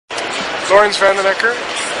Acker,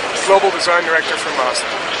 Global Design Director for Mazda.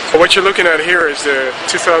 What you're looking at here is the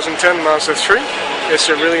 2010 Mazda 3. It's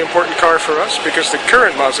a really important car for us because the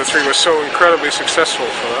current Mazda 3 was so incredibly successful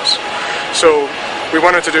for us. So we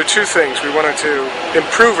wanted to do two things. We wanted to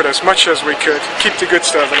improve it as much as we could, keep the good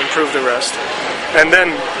stuff and improve the rest, and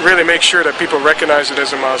then really make sure that people recognize it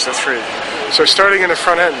as a Mazda 3. So starting in the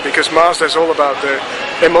front end, because Mazda is all about the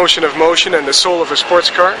emotion of motion and the soul of a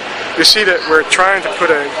sports car, you see that we're trying to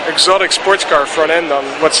put an exotic sports car front end on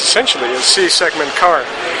what's essentially a C-segment car.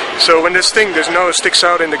 So when this thing, this nose sticks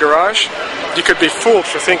out in the garage, you could be fooled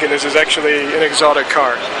for thinking this is actually an exotic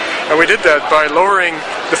car. And we did that by lowering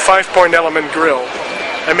the 5-point element grille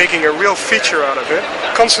and making a real feature out of it,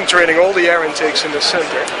 concentrating all the air intakes in the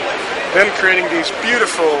center. Then creating these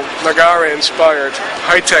beautiful Nagara-inspired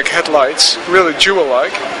high-tech headlights, really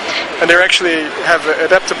jewel-like, and they actually have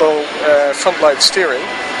adaptable front light steering.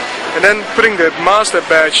 And then putting the Mazda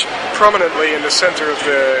badge prominently in the center of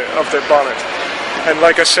the bonnet. And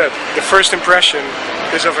like I said, the first impression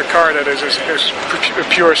is of a car that is a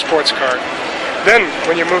pure sports car. Then,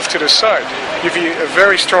 when you move to the side, you have a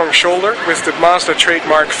very strong shoulder with the Mazda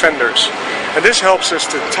trademark fenders. And this helps us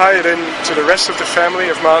to tie it in to the rest of the family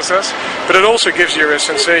of Mazdas, but it also gives you a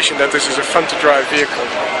sensation that this is a fun-to-drive vehicle.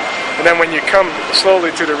 And then when you come slowly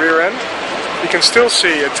to the rear end, you can still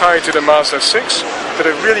see a tie to the Mazda 6, but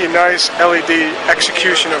a really nice LED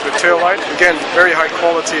execution of the taillight. Again, very high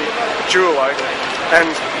quality, jewel-like. And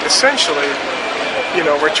essentially, you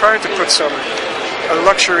know, we're trying to put some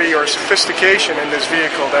luxury or sophistication in this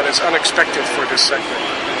vehicle that is unexpected for this segment.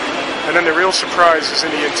 And then the real surprise is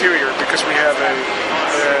in the interior, because we have a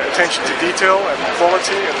attention to detail and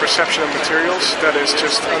quality and perception of materials that is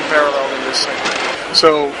just unparalleled in this segment.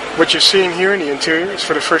 So what you're seeing here in the interior is,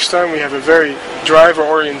 for the first time, we have a very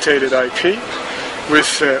driver-orientated IP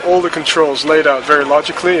with all the controls laid out very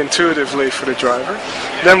logically, intuitively for the driver.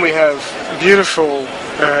 Then we have beautiful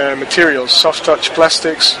materials, soft touch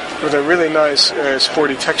plastics with a really nice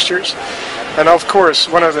sporty textures. And of course,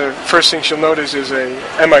 one of the first things you'll notice is a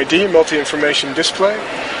MID, multi-information display,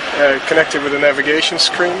 connected with a navigation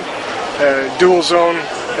screen, dual zone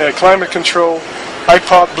climate control,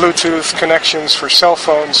 iPod Bluetooth connections for cell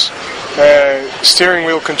phones, steering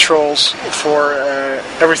wheel controls for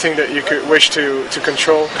everything that you could wish to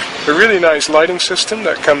control. A really nice lighting system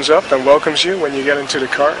that comes up and welcomes you when you get into the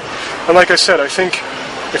car. And like I said, I think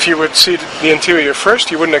if you would see the interior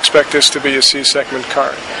first, you wouldn't expect this to be a C-segment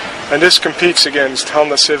car. And this competes against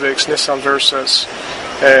Honda Civics, Nissan Versas,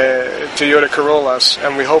 Toyota Corollas,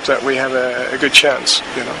 and we hope that we have a good chance,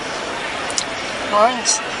 you know.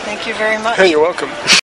 Lawrence, thank you very much. Hey, you're welcome.